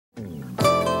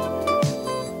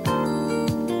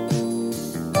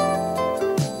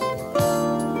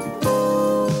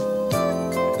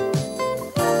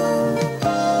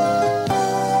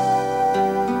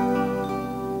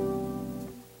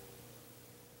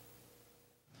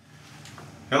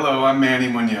Hello, I'm Manny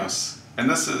and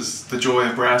this is The Joy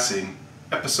of Brassing,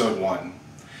 Episode 1.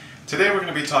 Today we're going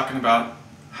to be talking about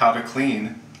how to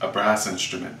clean a brass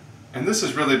instrument. And this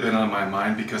has really been on my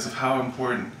mind because of how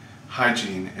important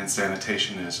hygiene and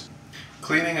sanitation is.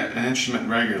 Cleaning an instrument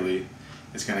regularly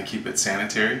is going to keep it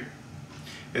sanitary.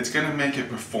 It's going to make it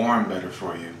perform better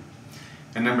for you.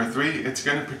 And number 3, it's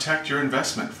going to protect your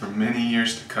investment for many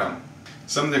years to come.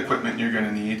 Some of the equipment you're going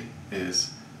to need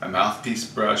is a mouthpiece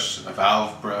brush, a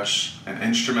valve brush, an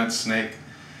instrument snake,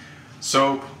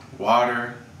 soap,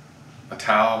 water, a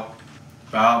towel,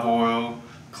 valve oil,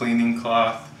 cleaning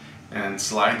cloth, and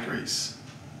slide grease.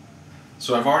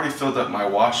 So I've already filled up my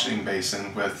washing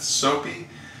basin with soapy,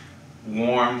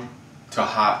 warm to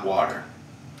hot water.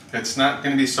 It's not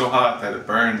going to be so hot that it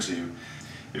burns you.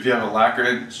 If you have a lacquer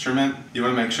instrument, you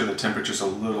want to make sure the temperature's a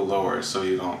little lower so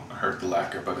you don't hurt the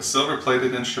lacquer. But a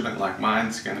silver-plated instrument like mine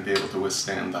is going to be able to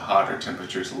withstand the hotter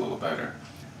temperatures a little better.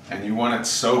 And you want it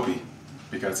soapy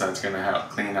because that's going to help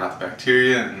clean out the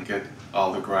bacteria and get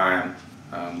all the grime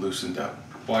loosened up.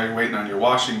 While you're waiting on your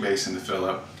washing basin to fill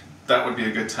up, that would be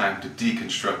a good time to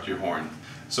deconstruct your horn.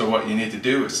 So what you need to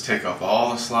do is take off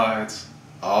all the slides,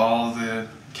 all the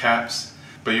caps,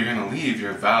 but you're going to leave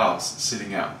your valves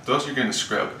sitting out. Those you're going to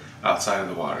scrub outside of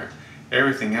the water.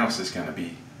 Everything else is going to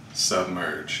be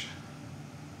submerged.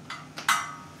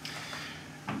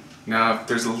 Now if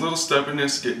there's a little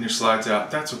stubbornness getting your slides out,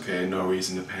 that's okay, no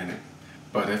reason to panic.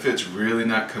 But if it's really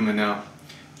not coming out,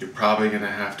 you're probably going to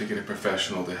have to get a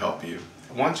professional to help you.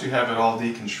 Once you have it all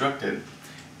deconstructed,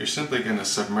 you're simply going to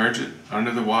submerge it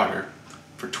under the water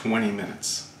for 20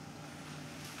 minutes.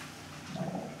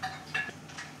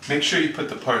 Make sure you put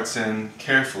the parts in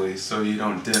carefully so you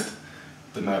don't dent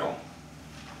the metal.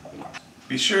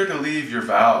 Be sure to leave your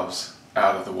valves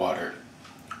out of the water.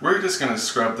 We're just going to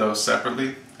scrub those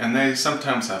separately, and they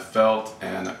sometimes have felt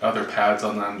and other pads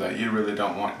on them that you really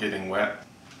don't want getting wet.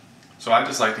 So I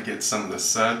just like to get some of the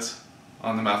suds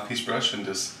on the mouthpiece brush and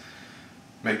just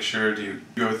make sure to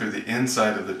go through the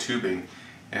inside of the tubing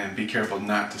and be careful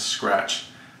not to scratch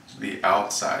the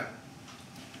outside.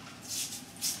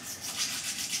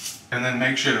 And then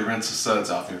make sure to rinse the suds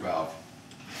off your valve.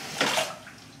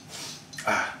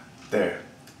 There,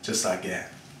 just like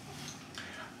that.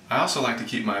 I also like to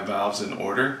keep my valves in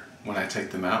order when I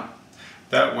take them out.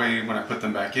 That way, when I put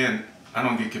them back in, I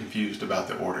don't get confused about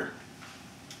the order.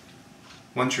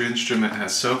 Once your instrument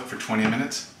has soaked for 20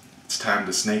 minutes, it's time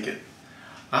to snake it.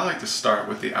 I like to start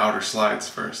with the outer slides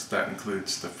first. That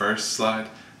includes the first slide,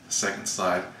 the second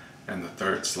slide, and the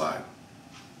third slide.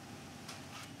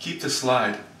 Keep the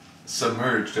slide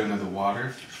submerged under the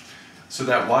water so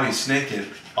that while you snake it,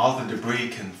 all the debris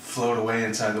can float away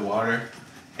inside the water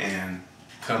and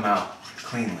come out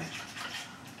cleanly.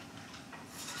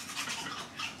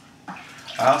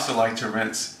 I also like to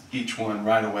rinse each one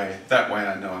right away. That way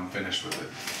I know I'm finished with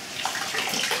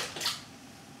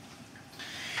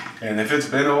it. And if it's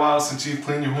been a while since you've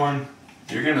cleaned your horn,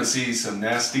 you're going to see some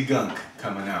nasty gunk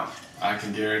coming out. I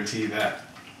can guarantee that.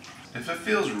 If it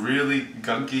feels really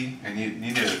gunky and you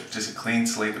need just a clean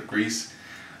slate of grease,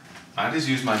 I just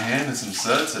use my hand and some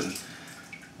suds and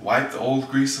wipe the old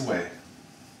grease away.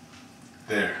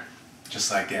 There, just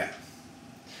like that.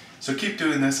 So keep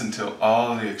doing this until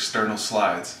all the external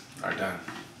slides are done.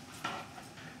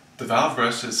 The valve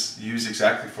brush is used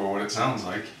exactly for what it sounds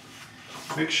like.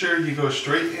 Make sure you go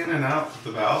straight in and out of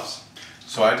the valves.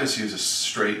 So I just use a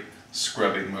straight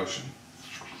scrubbing motion.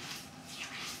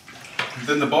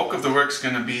 Then the bulk of the work is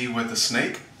going to be with the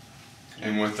snake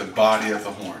and with the body of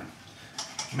the horn.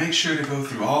 Make sure to go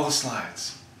through all the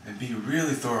slides and be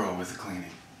really thorough with the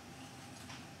cleaning.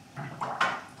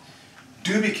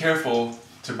 Do be careful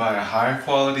to buy a higher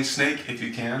quality snake if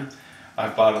you can.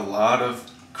 I've bought a lot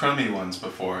of crummy ones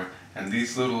before, and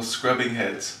these little scrubbing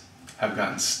heads have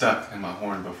gotten stuck in my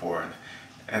horn before,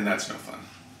 and that's no fun.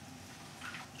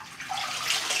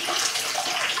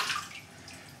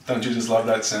 Don't you just love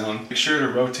that sound? Make sure to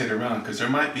rotate around because there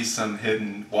might be some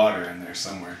hidden water in there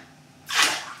somewhere.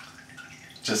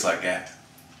 Just like that.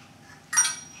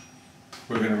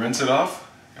 We're going to rinse it off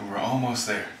and we're almost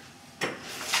there.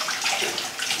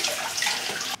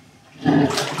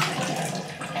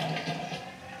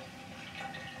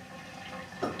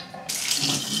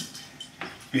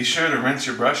 Be sure to rinse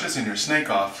your brushes and your snake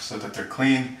off so that they're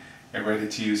clean and ready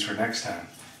to use for next time.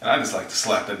 And I just like to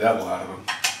slap the devil out of them.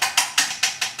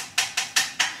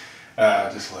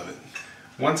 I just love it.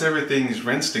 Once everything is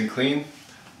rinsed and clean,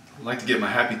 I like to get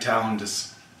my happy towel and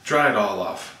just dry it all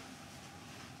off.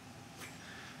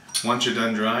 Once you're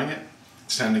done drying it,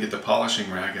 it's time to get the polishing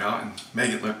rag out and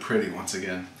make it look pretty once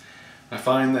again. I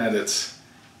find that it's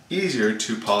easier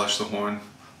to polish the horn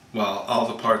while all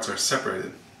the parts are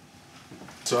separated.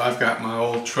 So I've got my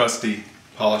old trusty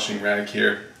polishing rag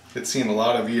here. It's seen a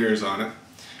lot of years on it.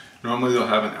 Normally they'll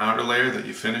have an outer layer that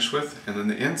you finish with, and then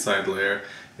the inside layer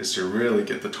is to really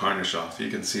get the tarnish off. You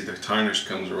can see the tarnish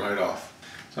comes right off.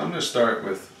 So I'm going to start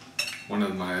with one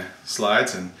of my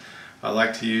slides, and I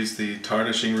like to use the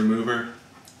tarnishing remover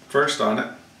first on it,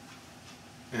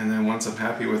 and then once I'm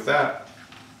happy with that,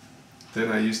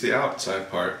 then I use the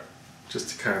outside part just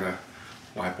to kind of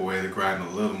wipe away the grime a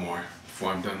little more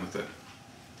before I'm done with it.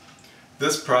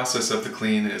 This process of the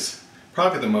clean is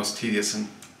probably the most tedious, and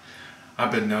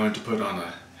I've been known to put on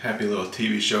a happy little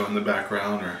TV show in the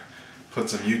background or put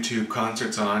some YouTube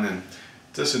concerts on and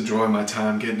just enjoy my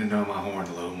time getting to know my horn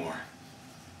a little more.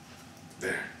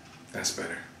 There, that's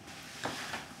better.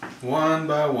 One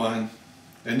by one,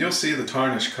 and you'll see the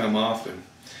tarnish come off,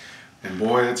 and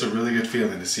boy, it's a really good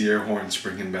feeling to see your horn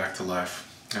springing back to life.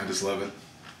 I just love it.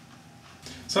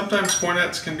 Sometimes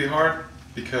cornets can be hard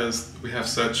because we have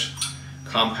such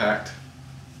compact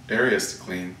areas to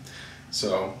clean.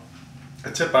 So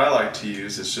a tip I like to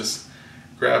use is just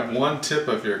grab one tip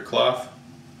of your cloth,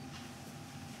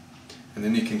 and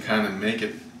then you can kind of make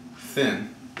it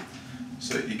thin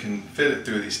so that you can fit it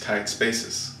through these tight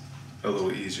spaces a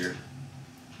little easier.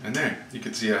 And there, you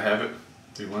can see I have it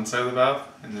through one side of the valve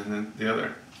and then the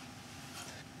other.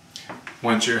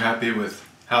 Once you're happy with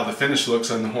how the finish looks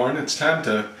on the horn, it's time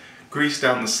to grease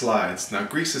down the slides. Now,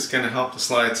 grease is going to help the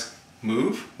slides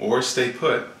move or stay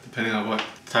put, depending on what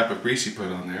type of grease you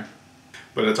put on there.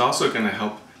 But it's also going to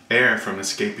help air from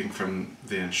escaping from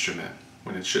the instrument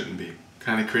when it shouldn't be.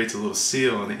 Kind of creates a little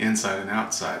seal on the inside and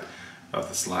outside of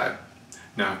the slide.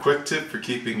 Now, a quick tip for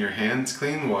keeping your hands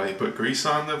clean while you put grease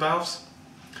on the valves?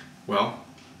 Well,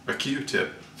 a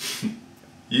Q-tip. You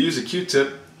use a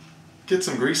Q-tip, get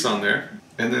some grease on there,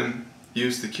 and then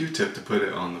use the Q-tip to put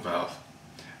it on the valve.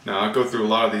 Now, I'll go through a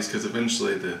lot of these because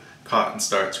eventually the cotton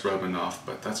starts rubbing off,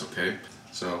 but that's okay.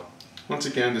 So, once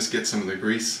again, just get some of the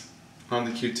grease on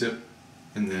the Q-tip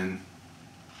and then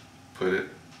put it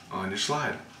on your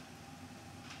slide.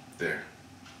 There.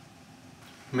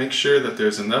 Make sure that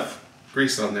there's enough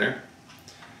grease on there,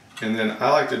 and then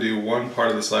I like to do one part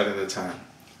of the slide at a time.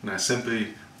 And I simply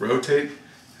rotate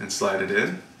and slide it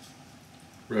in,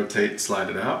 rotate, slide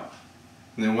it out,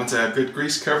 and then once I have good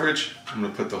grease coverage, I'm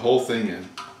going to put the whole thing in.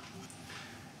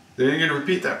 Then you're going to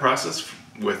repeat that process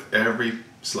with every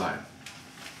slide.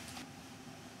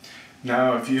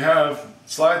 Now, if you have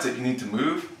slides that you need to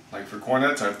move, like for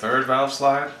cornets, our third valve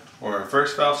slide or our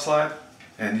first valve slide,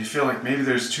 and you feel like maybe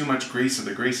there's too much grease or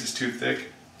the grease is too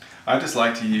thick, I just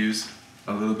like to use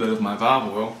a little bit of my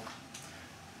valve oil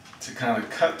to kind of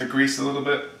cut the grease a little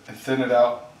bit and thin it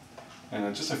out,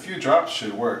 and just a few drops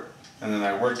should work. And then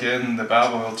I work in the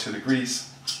valve oil to the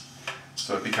grease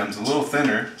so it becomes a little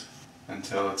thinner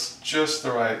until it's just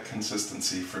the right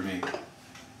consistency for me.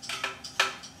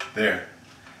 There.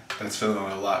 That's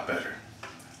feeling a lot better.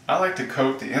 I like to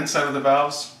coat the inside of the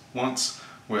valves once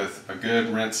with a good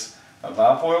rinse of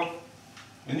valve oil,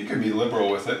 and you can be liberal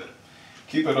with it.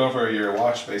 Keep it over your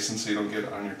wash basin so you don't get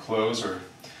it on your clothes or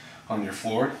on your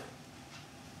floor.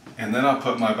 And then I'll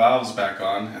put my valves back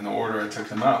on in the order I took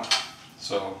them out.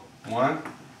 So 1,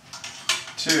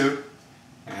 2,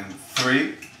 and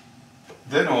 3.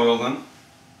 Then oil them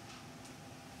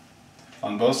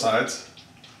on both sides,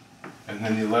 and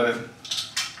then you let it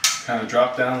kind of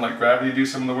drop down like gravity do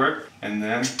some of the work, and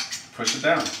then push it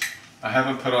down. I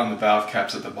haven't put on the valve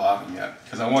caps at the bottom yet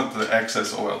because I want the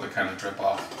excess oil to kind of drip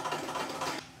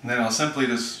off. And then I'll simply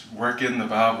just work in the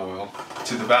valve oil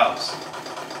to the valves.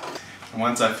 And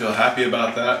once I feel happy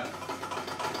about that,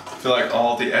 feel like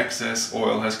all the excess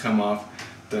oil has come off,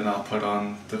 then I'll put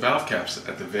on the valve caps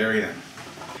at the very end.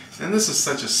 And this is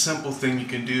such a simple thing you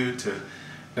can do to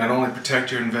not only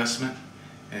protect your investment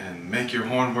and make your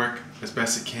horn work as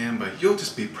best it can, but you'll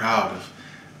just be proud of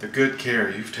the good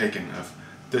care you've taken of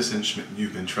this instrument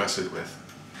you've been trusted with.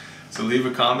 So leave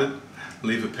a comment,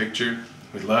 leave a picture.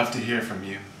 We'd love to hear from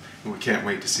you, and we can't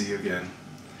wait to see you again.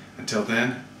 Until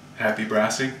then, happy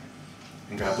brassing,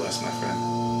 and God bless, my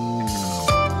friend.